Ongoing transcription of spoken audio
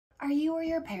Are you or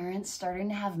your parents starting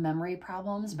to have memory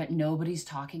problems, but nobody's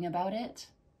talking about it?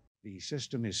 The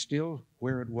system is still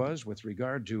where it was with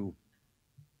regard to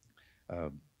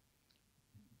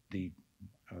the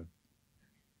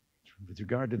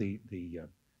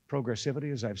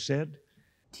progressivity, as I've said.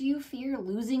 Do you fear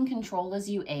losing control as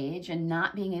you age and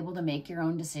not being able to make your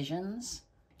own decisions?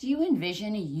 Do you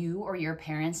envision you or your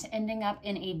parents ending up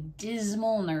in a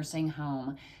dismal nursing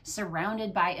home,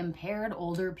 surrounded by impaired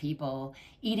older people,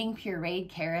 eating pureed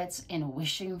carrots and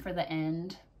wishing for the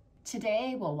end?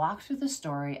 Today, we'll walk through the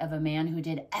story of a man who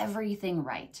did everything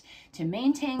right to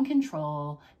maintain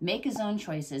control, make his own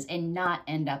choices, and not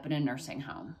end up in a nursing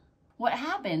home. What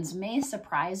happens may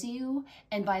surprise you,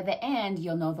 and by the end,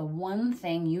 you'll know the one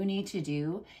thing you need to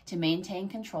do to maintain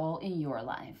control in your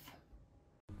life.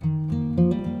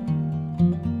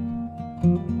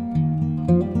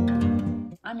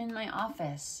 I'm in my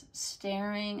office,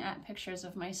 staring at pictures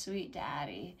of my sweet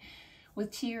daddy,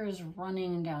 with tears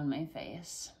running down my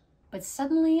face. But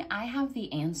suddenly, I have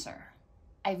the answer.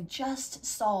 I've just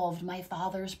solved my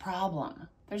father's problem.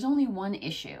 There's only one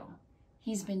issue.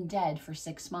 He's been dead for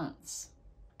 6 months.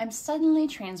 I'm suddenly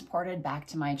transported back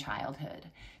to my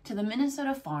childhood, to the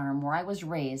Minnesota farm where I was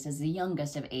raised as the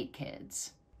youngest of 8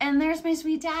 kids. And there's my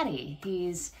sweet daddy.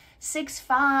 He's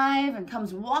 6'5" and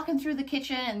comes walking through the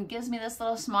kitchen and gives me this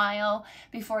little smile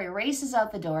before he races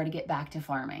out the door to get back to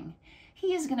farming.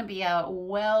 He is gonna be out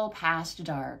well past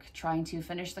dark, trying to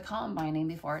finish the combining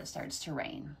before it starts to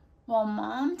rain. While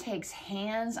Mom takes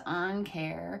hands-on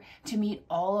care to meet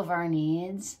all of our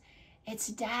needs, it's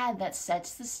Dad that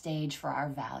sets the stage for our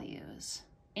values.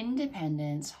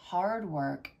 Independence, hard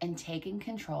work, and taking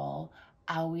control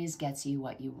always gets you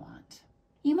what you want.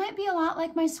 You might be a lot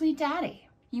like my sweet daddy.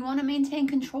 You want to maintain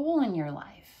control in your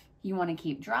life. You want to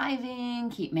keep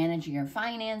driving, keep managing your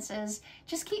finances,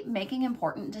 just keep making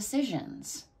important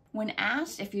decisions. When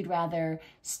asked if you'd rather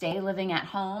stay living at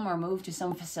home or move to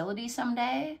some facility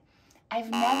someday, I've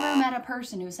never met a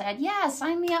person who said, yeah,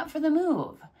 sign me up for the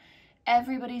move.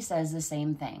 Everybody says the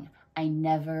same thing. I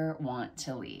never want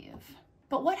to leave.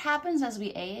 But what happens as we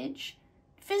age?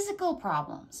 Physical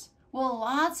problems. Well,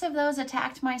 lots of those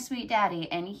attacked my sweet daddy,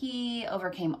 and he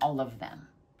overcame all of them.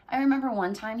 I remember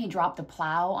one time he dropped a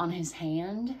plow on his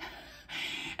hand,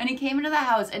 and he came into the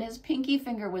house, and his pinky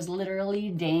finger was literally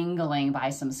dangling by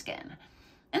some skin.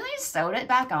 And they sewed it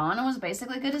back on and was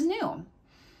basically good as new.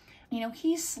 You know,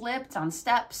 he slipped on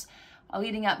steps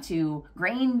leading up to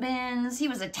grain bins. He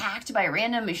was attacked by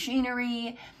random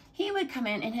machinery. He would come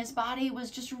in and his body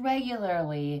was just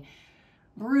regularly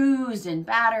bruised and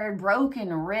battered,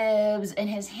 broken ribs, and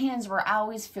his hands were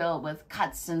always filled with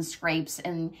cuts and scrapes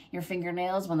and your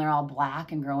fingernails when they're all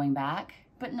black and growing back,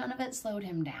 but none of it slowed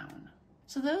him down.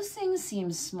 So those things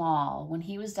seemed small when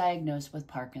he was diagnosed with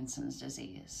Parkinson's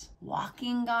disease.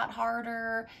 Walking got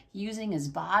harder, using his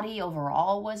body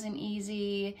overall wasn't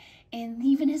easy, and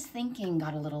even his thinking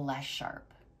got a little less sharp.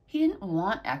 He didn't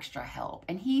want extra help,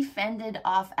 and he fended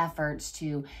off efforts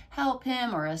to help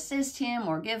him or assist him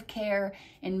or give care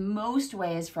in most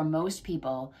ways from most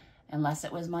people, unless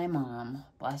it was my mom,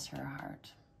 bless her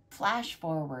heart. Flash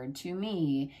forward to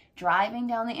me driving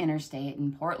down the interstate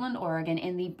in Portland, Oregon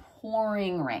in the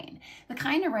pouring rain. The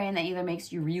kind of rain that either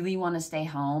makes you really want to stay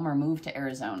home or move to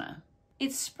Arizona.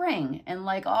 It's spring, and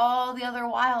like all the other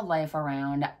wildlife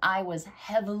around, I was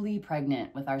heavily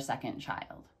pregnant with our second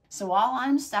child. So while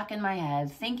I'm stuck in my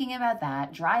head thinking about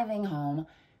that, driving home,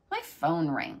 my phone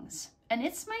rings, and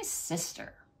it's my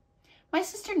sister. My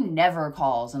sister never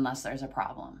calls unless there's a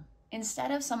problem. Instead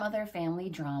of some other family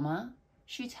drama,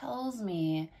 she tells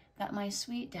me that my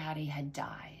sweet daddy had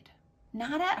died.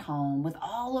 Not at home with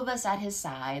all of us at his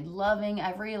side, loving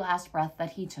every last breath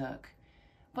that he took,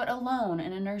 but alone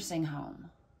in a nursing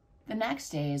home. The next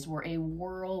days were a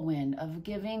whirlwind of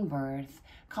giving birth,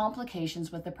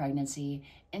 complications with the pregnancy,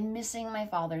 and missing my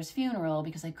father's funeral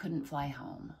because I couldn't fly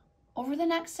home. Over the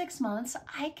next 6 months,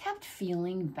 I kept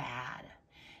feeling bad.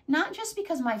 Not just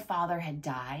because my father had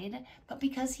died, but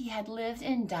because he had lived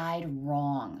and died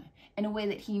wrong, in a way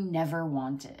that he never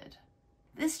wanted.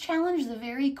 This challenged the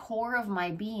very core of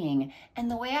my being and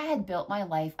the way I had built my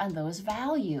life on those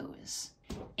values.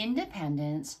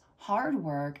 Independence, hard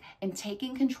work, and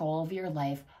taking control of your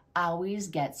life always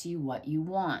gets you what you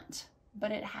want.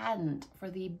 But it hadn't for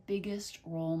the biggest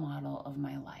role model of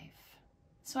my life.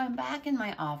 So I'm back in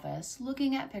my office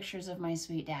looking at pictures of my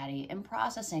sweet daddy and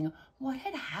processing what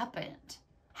had happened.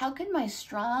 How could my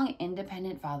strong,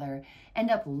 independent father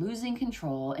end up losing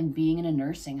control and being in a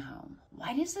nursing home?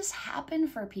 Why does this happen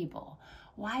for people?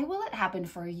 Why will it happen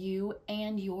for you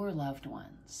and your loved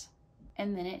ones?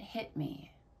 And then it hit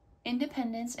me.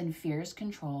 Independence and fierce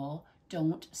control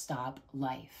don't stop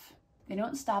life. They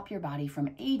don't stop your body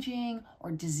from aging or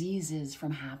diseases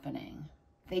from happening.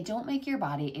 They don't make your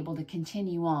body able to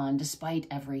continue on despite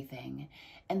everything,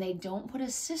 and they don't put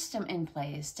a system in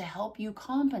place to help you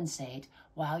compensate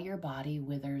while your body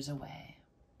withers away.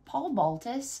 Paul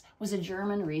Baltus was a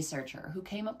German researcher who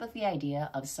came up with the idea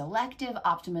of selective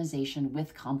optimization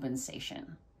with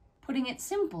compensation. Putting it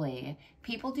simply,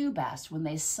 people do best when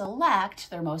they select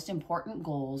their most important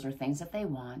goals or things that they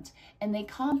want, and they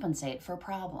compensate for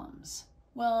problems.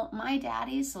 Well, my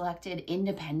daddy selected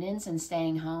independence and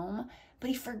staying home, but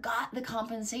he forgot the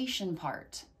compensation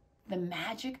part. The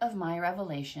magic of my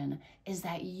revelation is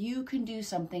that you can do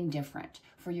something different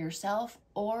for yourself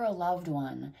or a loved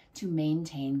one to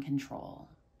maintain control.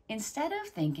 Instead of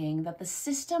thinking that the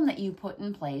system that you put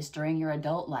in place during your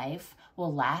adult life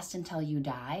will last until you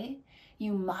die,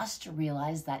 you must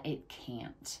realize that it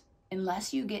can't.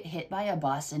 Unless you get hit by a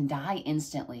bus and die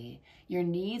instantly, your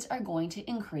needs are going to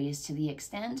increase to the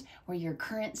extent where your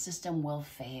current system will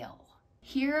fail.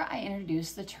 Here I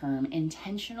introduce the term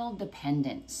intentional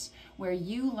dependence, where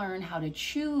you learn how to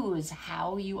choose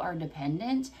how you are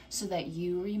dependent so that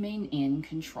you remain in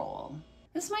control.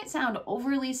 This might sound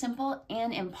overly simple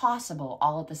and impossible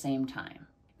all at the same time.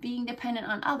 Being dependent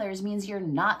on others means you're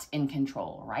not in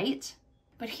control, right?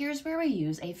 But here's where we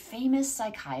use a famous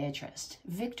psychiatrist,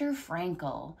 Viktor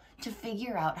Frankl, to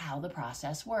figure out how the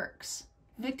process works.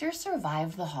 Viktor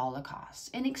survived the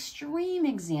Holocaust, an extreme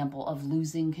example of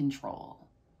losing control.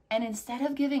 And instead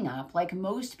of giving up like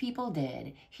most people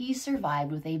did, he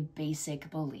survived with a basic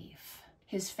belief.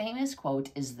 His famous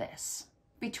quote is this: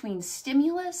 "Between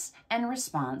stimulus and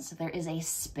response, there is a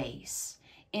space.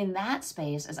 In that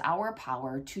space is our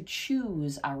power to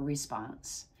choose our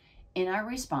response. In our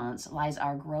response lies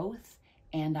our growth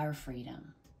and our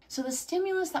freedom." So the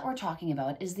stimulus that we're talking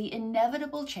about is the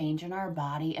inevitable change in our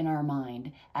body and our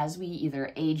mind as we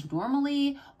either age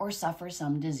normally or suffer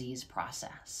some disease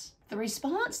process. The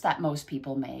response that most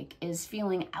people make is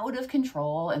feeling out of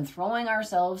control and throwing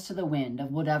ourselves to the wind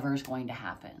of whatever's going to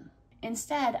happen.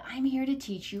 Instead, I'm here to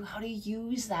teach you how to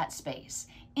use that space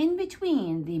in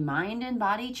between the mind and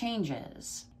body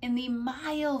changes, in the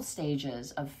mild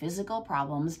stages of physical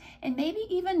problems and maybe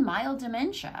even mild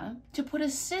dementia, to put a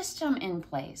system in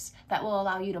place that will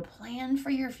allow you to plan for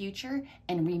your future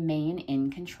and remain in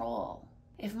control.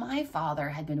 If my father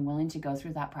had been willing to go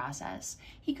through that process,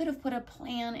 he could have put a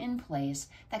plan in place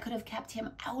that could have kept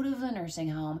him out of the nursing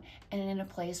home and in a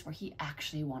place where he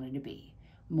actually wanted to be,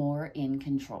 more in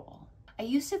control. I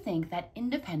used to think that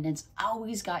independence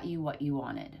always got you what you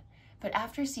wanted. But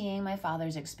after seeing my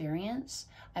father's experience,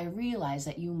 I realized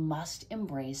that you must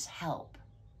embrace help.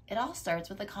 It all starts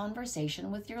with a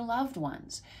conversation with your loved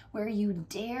ones, where you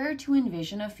dare to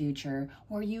envision a future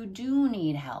where you do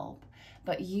need help,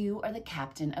 but you are the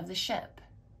captain of the ship.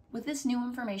 With this new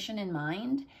information in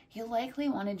mind, you'll likely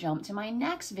want to jump to my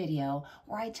next video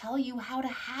where I tell you how to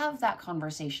have that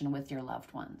conversation with your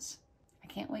loved ones. I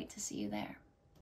can't wait to see you there.